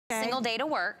single day to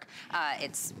work.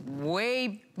 It's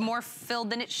way more filled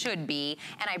than it should be,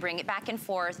 and I bring it back and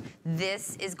forth.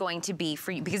 This is going to be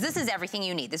for you, because this is everything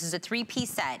you need. This is a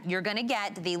 3-piece set. You're gonna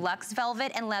get the luxe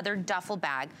velvet and leather duffel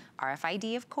bag,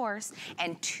 RFID of course,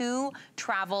 and 2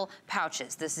 travel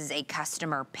pouches. This is a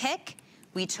customer pick.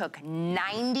 We took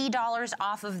 $90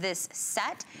 off of this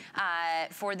set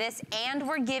for this, and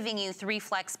we're giving you 3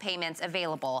 flex payments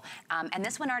available. And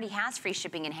this one already has free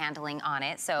shipping and handling on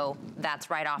it, so that's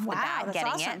right off the bat,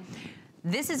 getting awesome. It.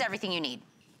 This is everything you need.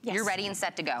 Yes. You're ready and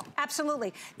set to go.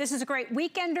 Absolutely. This is a great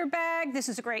weekender bag. This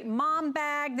is a great mom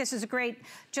bag. This is a great,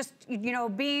 just, you know,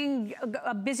 being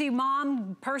a busy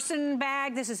mom person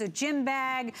bag. This is a gym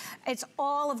bag. It's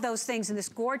all of those things in this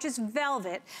gorgeous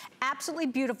velvet. Absolutely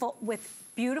beautiful, with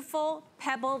beautiful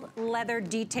pebbled leather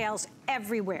details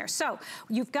everywhere. So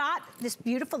you've got this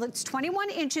beautiful, it's 21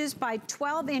 inches by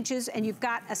 12 inches, and you've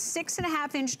got a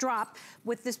 6.5-inch drop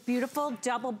with this beautiful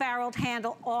double-barreled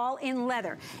handle, all in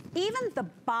leather. Even the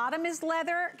bottom is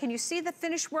leather. Can you see the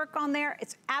finish work on there?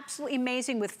 It's absolutely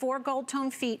amazing with 4 gold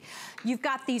tone feet. You've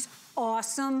got these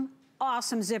awesome,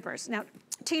 awesome zippers. Now,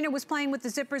 Tina was playing with the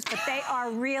zippers, but they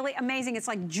are really amazing. It's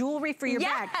like jewelry for your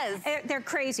bag. They're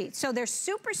crazy. So they're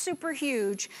super, super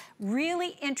huge,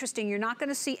 really interesting. You're not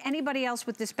gonna see anybody else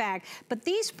with this bag. But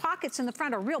these pockets in the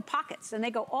front are real pockets, and they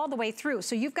go all the way through.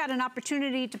 So you've got an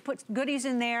opportunity to put goodies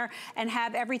in there and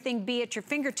have everything be at your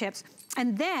fingertips.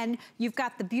 And then you've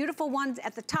got the beautiful ones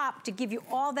at the top to give you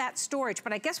all that storage.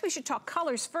 But I guess we should talk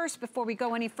colors first before we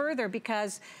go any further,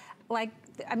 because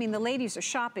I mean, the ladies are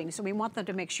shopping, so we want them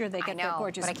to make sure they get their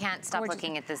gorgeous. But I can't stop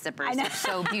looking at the zippers. They're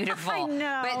so beautiful. I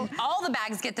know. But all the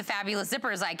bags get the fabulous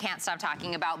zippers I can't stop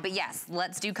talking about. But yes,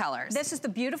 let's do colors. This is the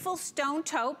beautiful stone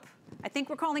taupe. I think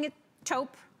we're calling it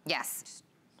taupe. Yes.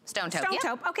 Stone taupe. Stone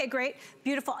taupe. Okay, great.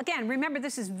 Beautiful. Again, remember,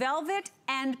 this is velvet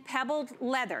and pebbled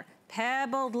leather.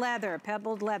 Pebbled leather,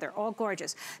 pebbled leather. All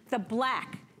gorgeous. The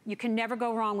black. You can never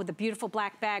go wrong with a beautiful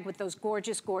black bag with those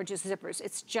gorgeous, gorgeous zippers.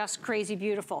 It's just crazy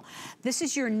beautiful. This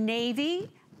is your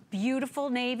navy, beautiful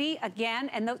navy, again,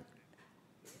 and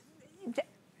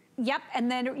yep, and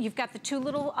then you've got the 2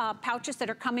 little pouches that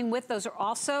are coming with. Those are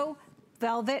also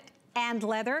velvet and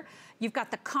leather. You've got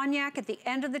the cognac at the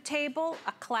end of the table,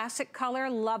 a classic color,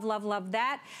 love, love, love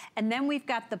that. And then we've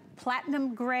got the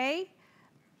platinum gray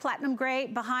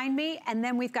behind me, and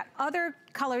then we've got other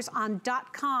colors on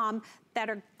 .com that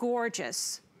are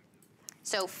gorgeous.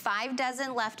 So 5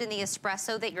 dozen left in the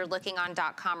espresso that you're looking on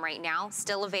 .com right now,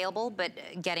 still available, but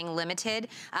getting limited.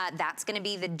 That's gonna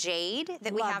be the jade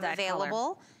that we have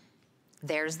available. Color.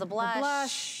 There's the blush. The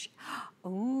blush.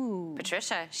 Ooh.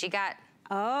 Patricia, she got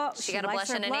a blush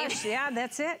and a navy. Yeah,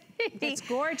 that's it. It's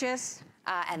gorgeous.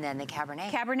 And then the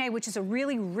Cabernet. Cabernet, which is a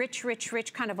really rich, rich,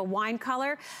 rich kind of a wine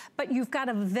color. But you've got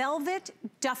a velvet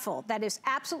duffel that is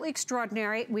absolutely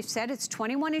extraordinary. We've said it's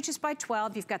 21 inches by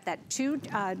 12. You've got that 2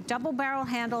 double barrel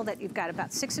handle that you've got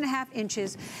about 6.5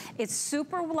 inches. It's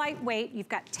super lightweight. You've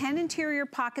got 10 interior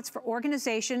pockets for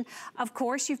organization. Of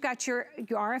course, you've got your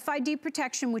RFID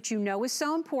protection, which you know is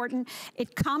so important.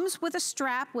 It comes with a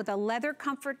strap with a leather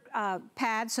comfort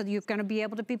pad, so you're gonna be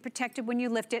able to be protected when you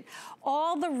lift it.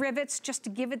 All the rivets, just to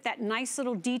give it that nice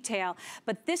little detail.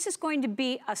 But this is going to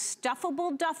be a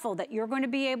stuffable duffel that you're going to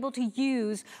be able to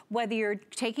use whether you're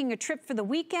taking a trip for the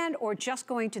weekend or just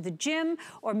going to the gym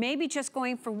or maybe just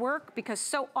going for work, because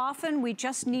so often we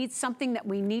just need something that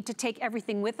we need to take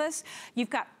everything with us. You've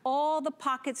got all the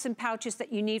pockets and pouches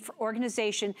that you need for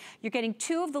organization. You're getting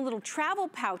 2 of the little travel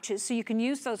pouches, so you can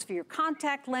use those for your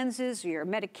contact lenses or your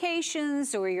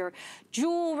medications or your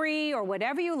jewelry or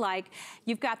whatever you like.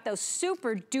 You've got those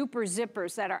super duper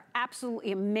zippers that are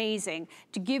absolutely amazing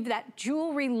to give that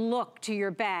jewelry look to your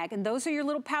bag. And those are your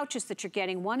little pouches that you're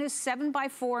getting. One is 7 by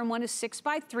 4 and one is 6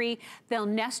 by 3. They'll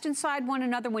nest inside one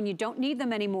another when you don't need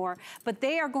them anymore, but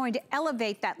they are going to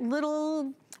elevate that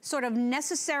little sort of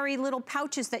necessary little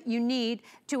pouches that you need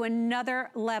to another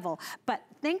level. But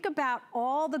think about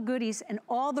all the goodies and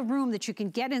all the room that you can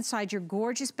get inside your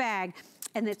gorgeous bag.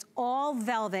 And it's all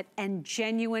velvet and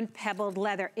genuine pebbled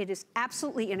leather. It is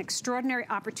absolutely an extraordinary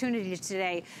opportunity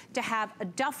today to have a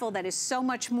duffel that is so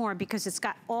much more, because it's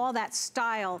got all that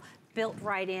style built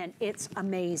right in. It's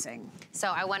amazing. So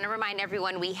I want to remind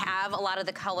everyone, we have a lot of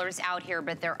the colors out here,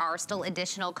 but there are still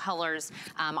additional colors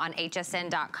on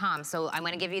hsn.com. So I'm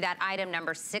going to give you that item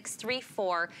number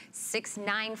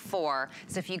 634694.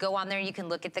 So if you go on there, you can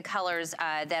look at the colors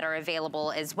that are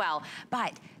available as well.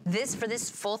 But for this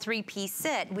full 3-piece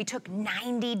set, we took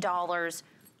 $90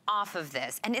 off of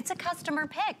this? And it's a customer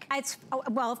pick.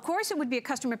 Well, of course it would be a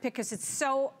customer pick because it's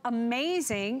so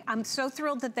amazing. I'm so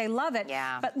thrilled that they love it.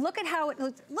 Yeah. But look at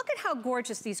how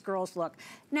gorgeous these girls look.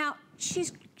 Now,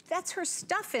 that's her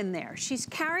stuff in there. She's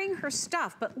carrying her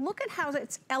stuff, but look at how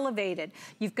it's elevated.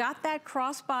 You've got that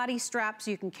crossbody strap, so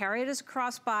you can carry it as a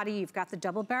crossbody. You've got the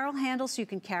double barrel handle, so you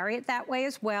can carry it that way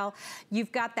as well.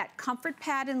 You've got that comfort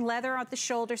pad in leather at the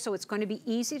shoulder, so it's going to be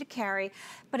easy to carry,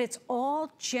 but it's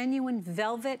all genuine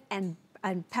velvet and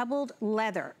pebbled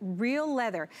leather, real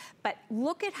leather. But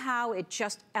look at how it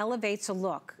just elevates a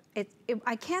look.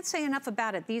 I can't say enough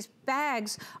about it. These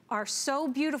bags are so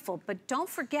beautiful, but don't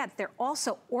forget, they're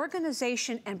also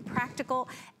organization and practical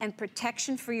and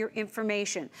protection for your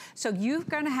information. So you're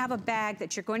gonna have a bag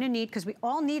that you're going to need, because we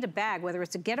all need a bag, whether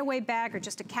it's a getaway bag or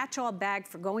just a catch-all bag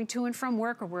for going to and from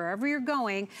work or wherever you're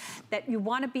going, that you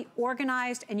wanna be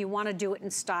organized and you wanna do it in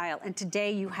style. And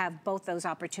today you have both those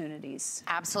opportunities.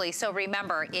 Absolutely. So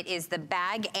remember, it is the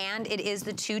bag and it is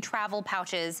the 2 travel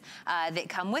pouches that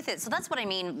come with it. So that's what I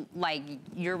mean, like,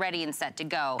 you're ready and set to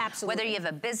go. Absolutely. Whether you have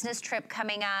a business trip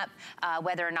coming up,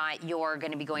 whether or not you're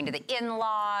going to be going to the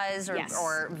in-laws or, yes,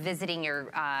 or visiting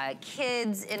your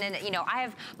kids.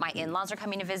 My in-laws are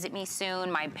coming to visit me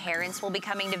soon. My parents will be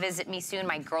coming to visit me soon.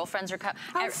 My girlfriends are coming.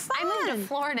 How fun. I moved to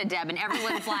Florida, Deb, and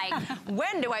everyone's like,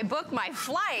 when do I book my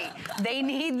flight? They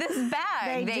need this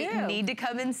bag. They need to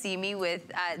come and see me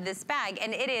with this bag.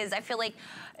 And it is, I feel like,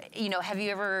 have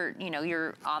you ever,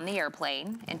 you're on the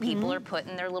airplane and people are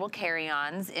putting their little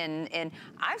carry-ons in, and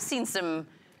I've seen some,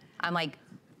 I'm like,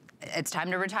 it's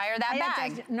time to retire that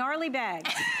bag. Gnarly bag.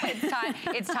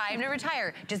 It's time to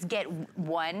retire. Just get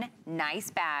one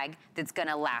nice bag that's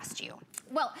gonna last you.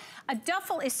 Well, a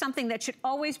duffel is something that should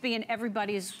always be in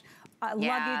everybody's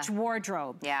luggage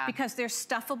wardrobe, because they're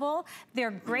stuffable. They're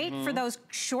great for those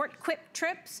short, quick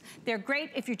trips. They're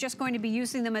great if you're just going to be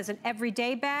using them as an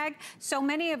everyday bag. So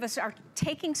many of us are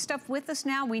taking stuff with us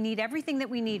now. We need everything that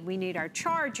we need. We need our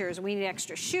chargers, we need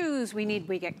extra shoes, we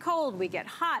get cold, we get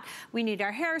hot, we need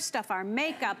our hair stuff, our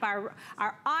makeup, our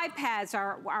iPads,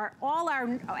 all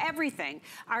our everything,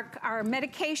 our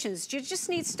medications. You just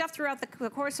need stuff throughout the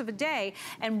course of a day.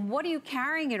 And what are you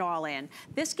carrying it all in?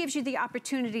 This gives you the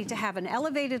opportunity to have an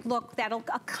elevated look that'll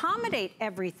accommodate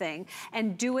everything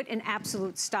and do it in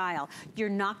absolute style. You're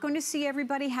not going to see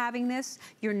everybody having this.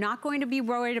 You're not going to be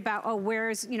worried about, oh,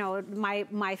 where's,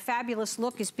 my fabulous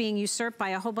look is being usurped by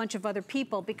a whole bunch of other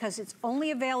people, because it's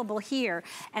only available here.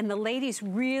 And the ladies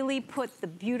really put the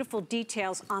beautiful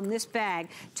details on this bag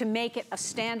to make it a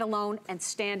standalone and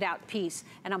standout piece.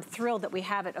 And I'm thrilled that we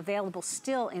have it available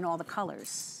still in all the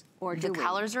colors. Or the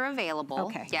colors are available.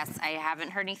 Okay. Yes, I haven't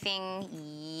heard anything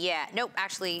yet. Nope,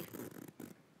 actually.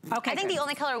 Okay, I think the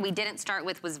only color we didn't start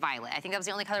with was violet. I think that was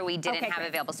the only color we didn't have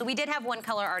available. So we did have one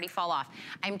color already fall off.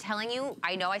 I'm telling you,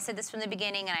 I know I said this from the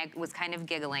beginning and I was kind of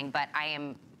giggling, but I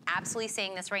am absolutely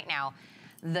saying this right now.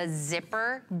 The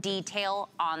zipper detail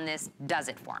on this does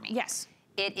it for me. Yes.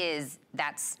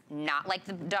 That's not like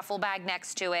the duffel bag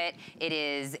next to it. It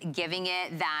is giving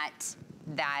it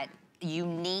that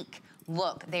unique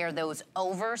look. They are those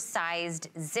oversized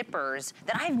zippers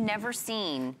that I've never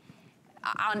seen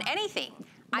on anything.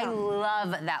 No. I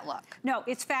love that look. No,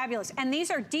 it's fabulous. And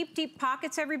these are deep, deep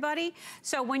pockets, everybody.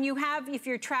 So when if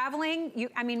you're traveling,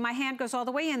 my hand goes all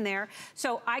the way in there.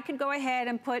 So I could go ahead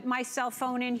and put my cell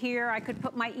phone in here. I could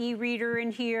put my e-reader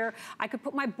in here. I could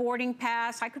put my boarding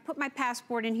pass. I could put my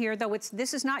passport in here, though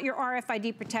this is not your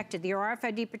RFID protected. Your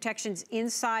RFID protection's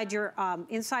inside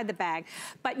inside the bag.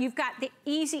 But you've got the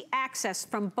easy access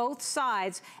from both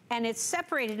sides, and it's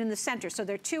separated in the center. So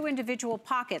they're 2 individual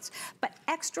pockets, but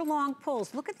extra long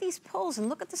pulls. Look at these pulls and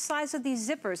look at the size of these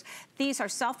zippers. These are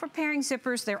self-repairing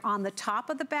zippers. They're on the top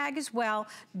of the bag as well,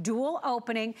 dual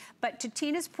opening. But to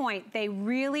Tina's point, they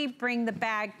really bring the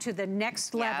bag to the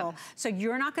next level. So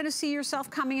you're not going to see yourself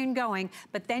coming and going,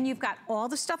 but then you've got all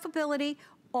the stuffability,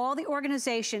 all the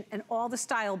organization, and all the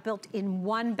style built in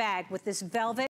one bag with this velvet